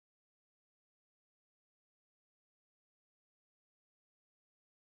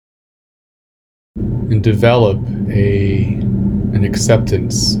and develop an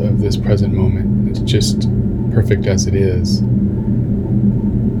acceptance of this present moment. It's just perfect as it is.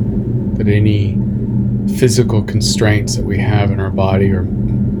 That any physical constraints that we have in our body, or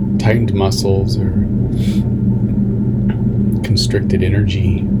tightened muscles or constricted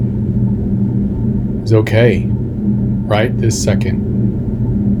energy, is okay right this second.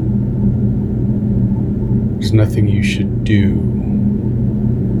 There's nothing you should do.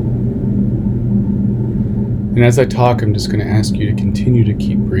 And as I talk, I'm just going to ask you to continue to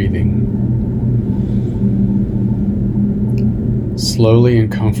keep breathing. Slowly and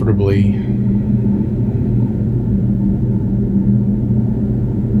comfortably.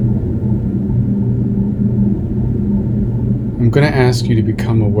 I'm going to ask you to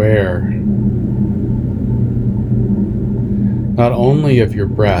become aware not only of your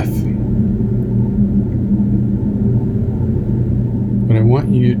breath, but I want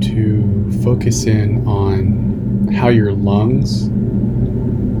you to focus in on how your lungs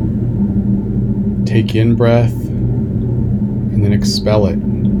take in breath and then expel it.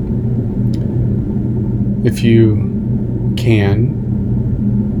 If you can,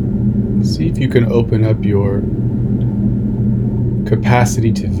 see if you can open up your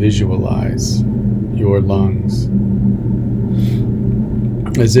capacity to visualize your lungs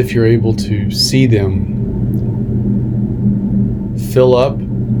as if you're able to see them fill up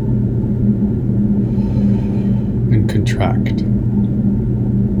and contract.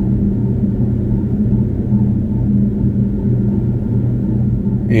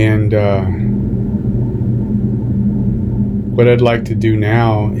 And what I'd like to do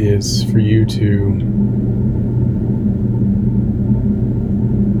now is for you to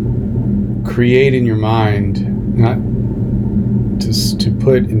create in your mind, not to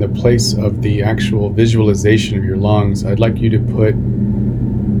put in the place of the actual visualization of your lungs. I'd like you to put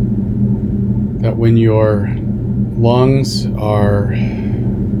that when your lungs are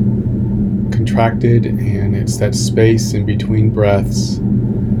contracted and it's that space in between breaths,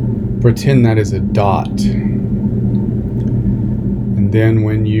 pretend that is a dot. And then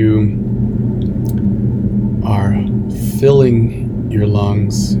when you are filling your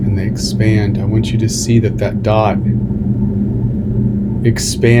lungs and they expand, I want you to see that that dot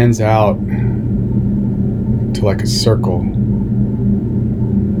expands out to like a circle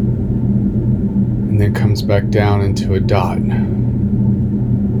and then comes back down into a dot.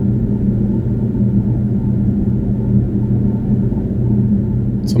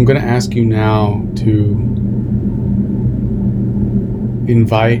 So I'm going to ask you now to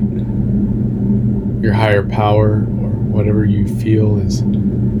invite your higher power, or whatever you feel is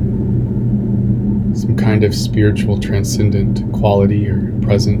some kind of spiritual transcendent quality or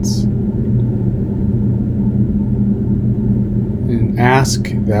presence, and ask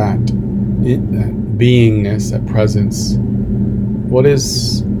that beingness, that presence, what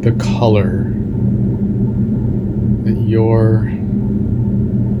is the color that your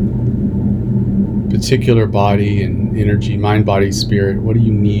particular body and energy, mind, body, spirit, what do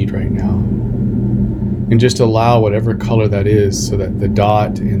you need right now? And just allow whatever color that is, so that the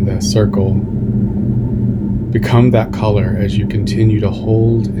dot and the circle become that color as you continue to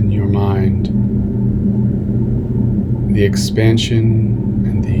hold in your mind the expansion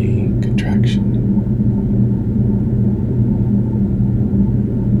and the contraction.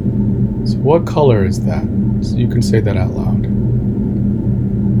 So what color is that? So you can say that out loud.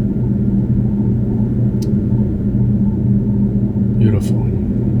 Beautiful.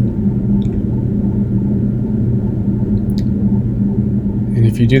 And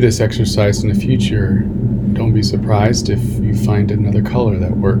if you do this exercise in the future, don't be surprised if you find another color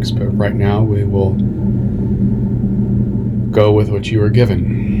that works. But right now we will go with what you were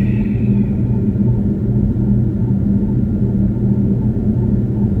given.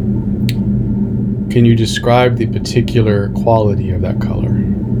 Can you describe the particular quality of that color?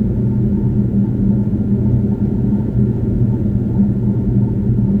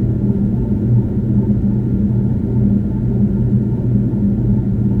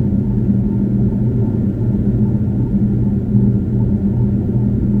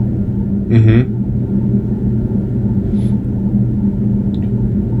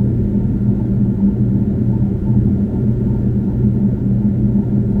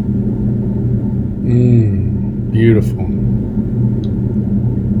 Beautiful.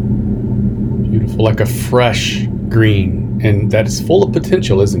 Beautiful, like a fresh green, and that is full of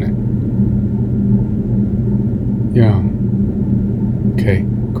potential, isn't it? Yeah. Okay,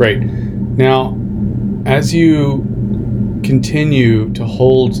 great. Now, as you continue to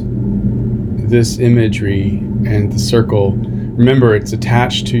hold this imagery and the circle, Remember, it's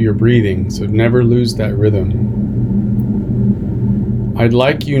attached to your breathing, so never lose that rhythm. I'd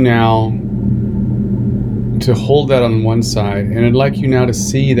like you now to hold that on one side, and I'd like you now to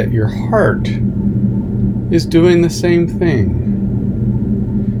see that your heart is doing the same thing.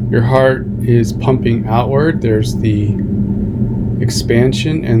 Your heart is pumping outward. There's the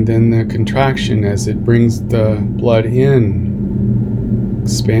expansion and then the contraction as it brings the blood in.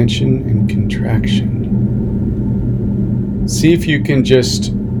 Expansion and contraction. See if you can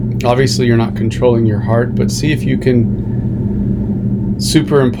just, obviously you're not controlling your heart, but see if you can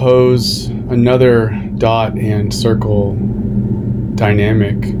superimpose another dot and circle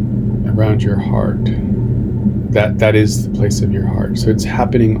dynamic around your heart. That is the place of your heart. So it's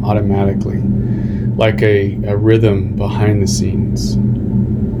happening automatically, like a rhythm behind the scenes.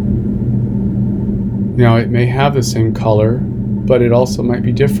 Now, it may have the same color, but it also might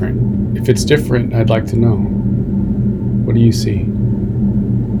be different. If it's different, I'd like to know. What do you see?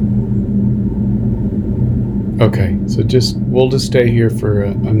 Okay, so we'll just stay here for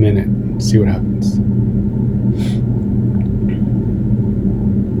a minute and see what happens.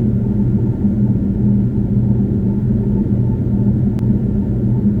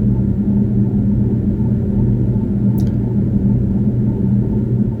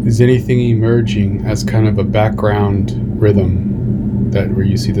 Is anything emerging as kind of a background rhythm, that where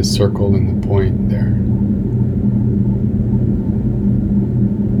you see the circle and the point there?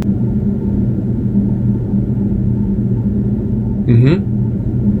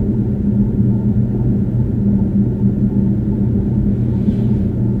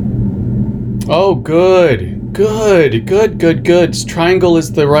 Oh, good. Triangle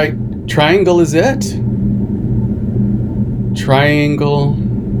is the right. Triangle is it? Triangle.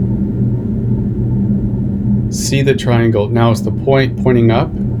 See the triangle. Now is the point pointing up?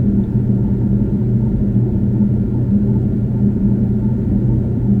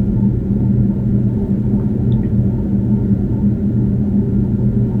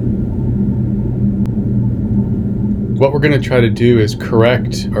 What we're going to try to do is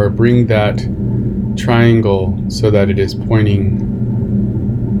correct or bring that triangle so that it is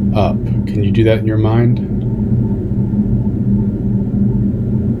pointing up. Can you do that in your mind?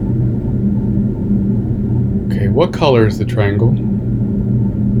 Okay, what color is the triangle?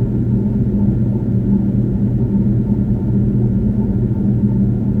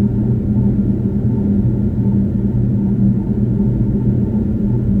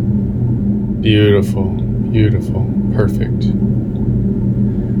 Beautiful, perfect.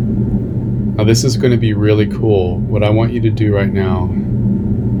 Now this is going to be really cool. What I want you to do right now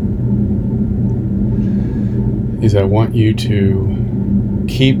is I want you to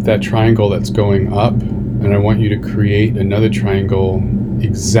keep that triangle that's going up, and I want you to create another triangle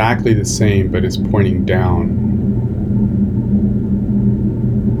exactly the same, but it's pointing down.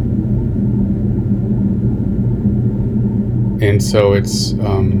 And so it's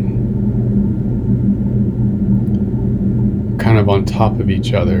kind of on top of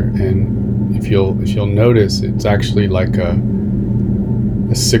each other, and if you'll notice, it's actually like a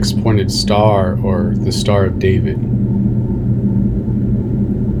six-pointed star, or the Star of David.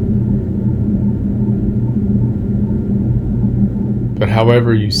 But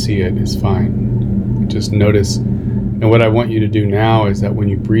however you see it is fine. Just notice. And what I want you to do now is that when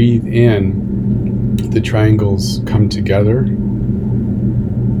you breathe in, the triangles come together,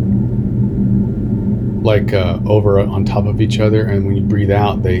 like over on top of each other, and when you breathe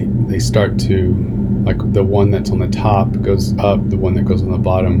out, they start to, like the one that's on the top goes up, the one that goes on the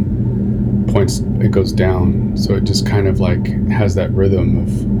bottom it goes down. So it just kind of like has that rhythm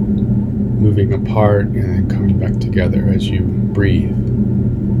of moving apart and then coming back together as you breathe.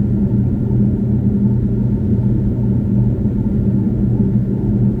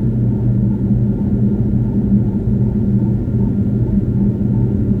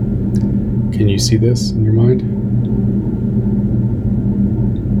 Can you see this in your mind?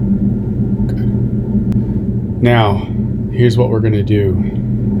 Good. Now, here's what we're going to do.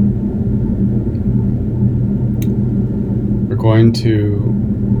 We're going to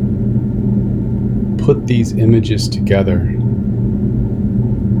put these images together.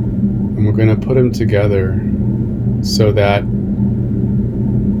 And we're going to put them together so that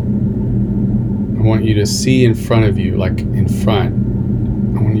I want you to see in front of you, like in front.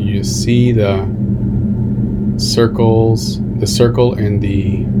 I want you to see the circle and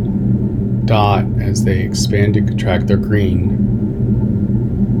the dot as they expand and contract. They're green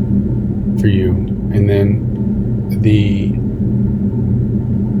for you. And then the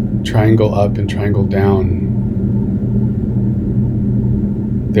triangle up and triangle down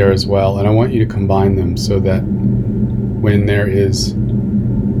there as well. And I want you to combine them so that when there is,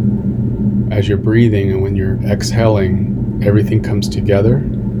 as you're breathing and when you're exhaling, everything comes together.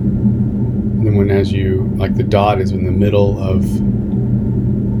 And then as like the dot is in the middle of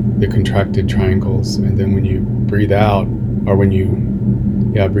the contracted triangles. And then when you breathe out, or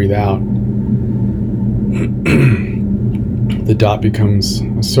breathe out, the dot becomes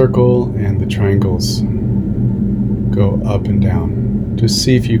a circle and the triangles go up and down. Just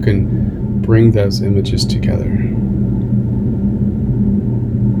see if you can bring those images together.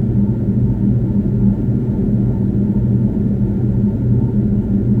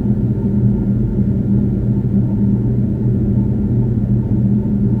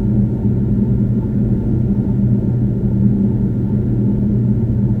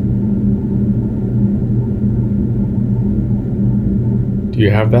 Do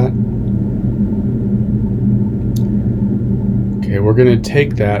you have that? Okay, we're going to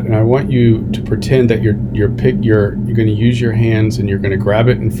take that, and I want you to pretend that you're going to use your hands, and you're going to grab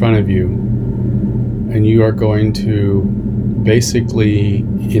it in front of you, and you are going to basically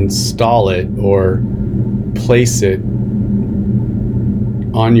install it or place it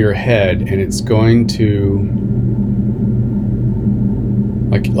on your head, and it's going to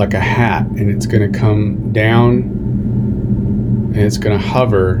like a hat, and it's going to come down, and it's going to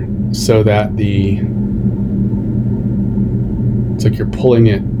hover so that it's like you're pulling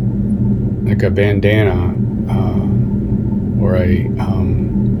it like a bandana or a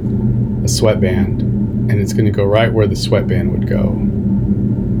sweatband, and it's going to go right where the sweatband would go,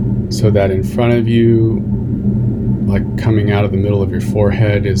 so that in front of you, like coming out of the middle of your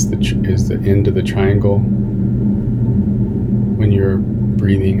forehead, is the end of the triangle when you're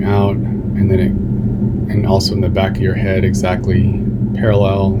breathing out, and then and also in the back of your head, exactly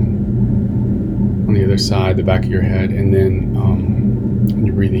parallel, and on the other side, the back of your head, and then when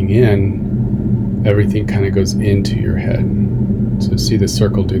you're breathing in, everything kind of goes into your head. So see the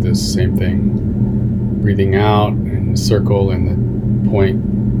circle do this same thing. Breathing out, and the circle and the point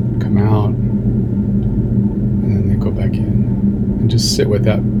come out, and then they go back in. And just sit with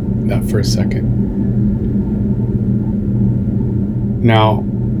that for a second. Now,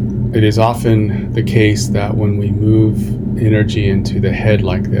 it is often the case that when we move energy into the head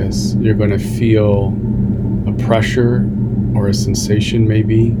like this, you're going to feel a pressure or a sensation,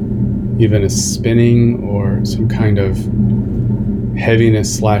 maybe even a spinning or some kind of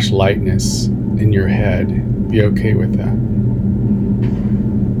heaviness / lightness in your head. Be okay with that.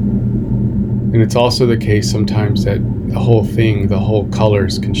 And it's also the case sometimes that the whole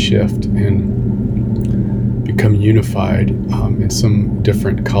colors can shift and become unified in some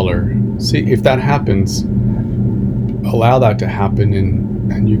different color. See, if that happens, allow that to happen,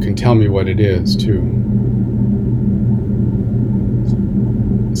 and you can tell me what it is too.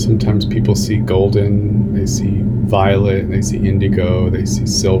 Sometimes people see golden, they see violet, they see indigo, they see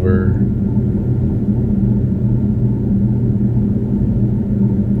silver.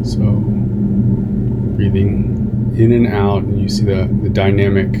 So breathing in and out, and you see the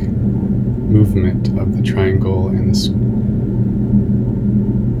dynamic movement of the triangle and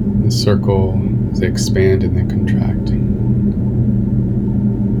the circle as they expand and then contract.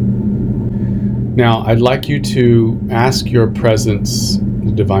 Now, I'd like you to ask your presence,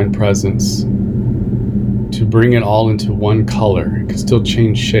 the divine presence, to bring it all into one color. It can still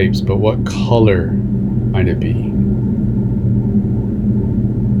change shapes, but what color might it be?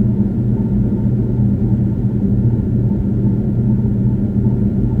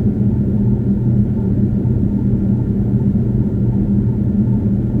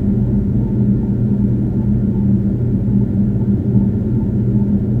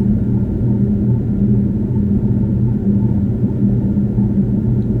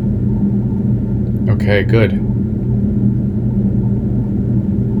 Okay, good.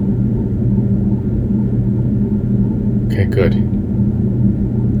 Okay, good.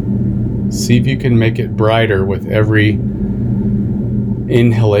 See if you can make it brighter with every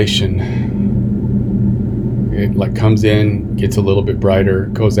inhalation. It like comes in, gets a little bit brighter,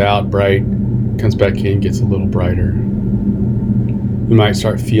 goes out bright, comes back in, gets a little brighter. You might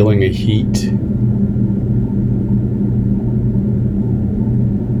start feeling a heat.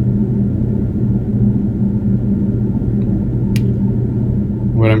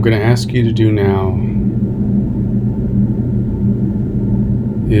 What I'm going to ask you to do now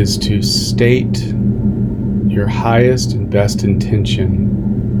is to state your highest and best intention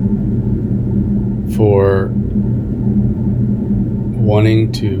for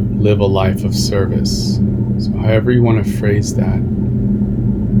wanting to live a life of service. So however you want to phrase that,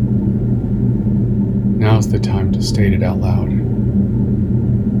 now's the time to state it out loud.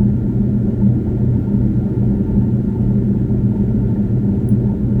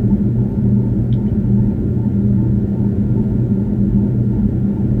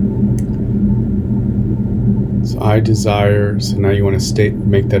 I desire, so now you want to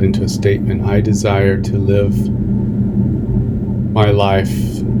make that into a statement. I desire to live my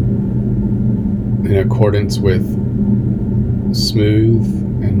life in accordance with smooth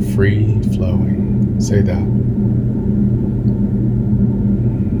and free flowing. Say that.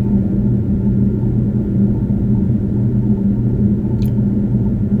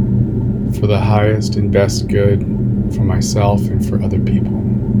 For the highest and best good for myself and for other people.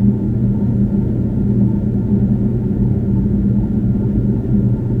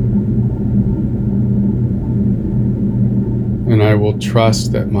 And I will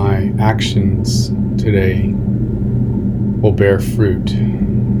trust that my actions today will bear fruit.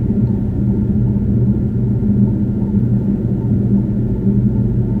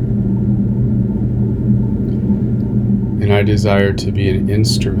 And I desire to be an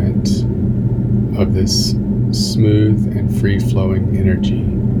instrument of this smooth and free-flowing energy.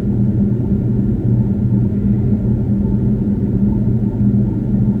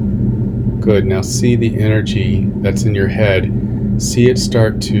 Good. Now see the energy that's in your head. See it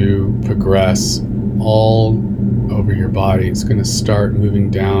start to progress all over your body. It's going to start moving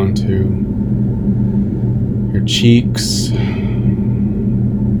down to your cheeks,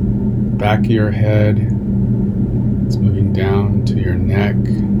 back of your head. It's moving down to your neck,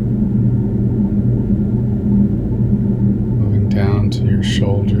 moving down to your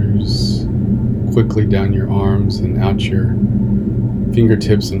shoulders, quickly down your arms and out your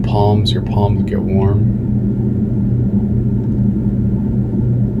fingertips and palms. Your palms get warm.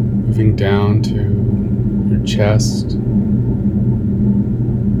 Moving down to your chest.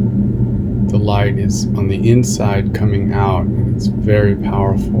 The light is on the inside coming out, and it's very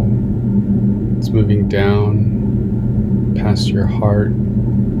powerful. It's moving down past your heart,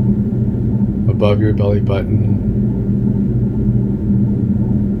 above your belly button,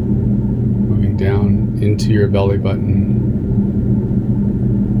 moving down into your belly button,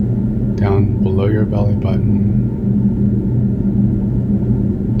 down below your belly button,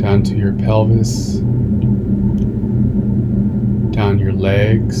 down to your pelvis, down your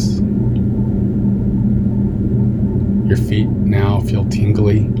legs. Your feet now feel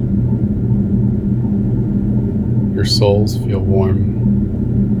tingly. Your soles feel warm.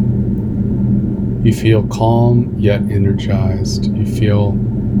 You feel calm yet energized. You feel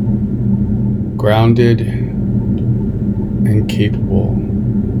grounded and capable.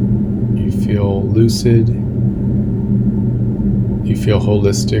 You feel lucid. You feel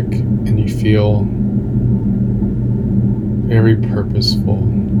holistic, and you feel very purposeful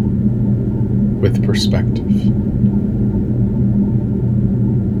with perspective.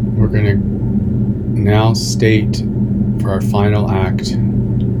 We're going to now state for our final act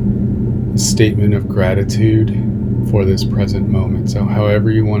a statement of gratitude for this present moment. So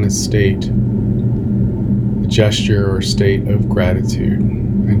however you want to state a gesture or state of gratitude,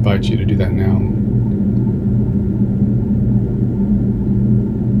 I invite you to do that now.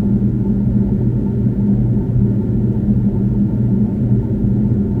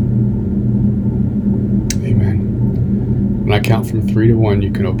 When I count from 3 to 1,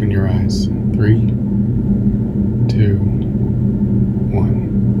 you can open your eyes. 3, 2, 1.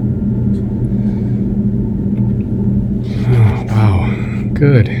 Oh, wow.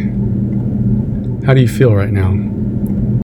 Good. How do you feel right now?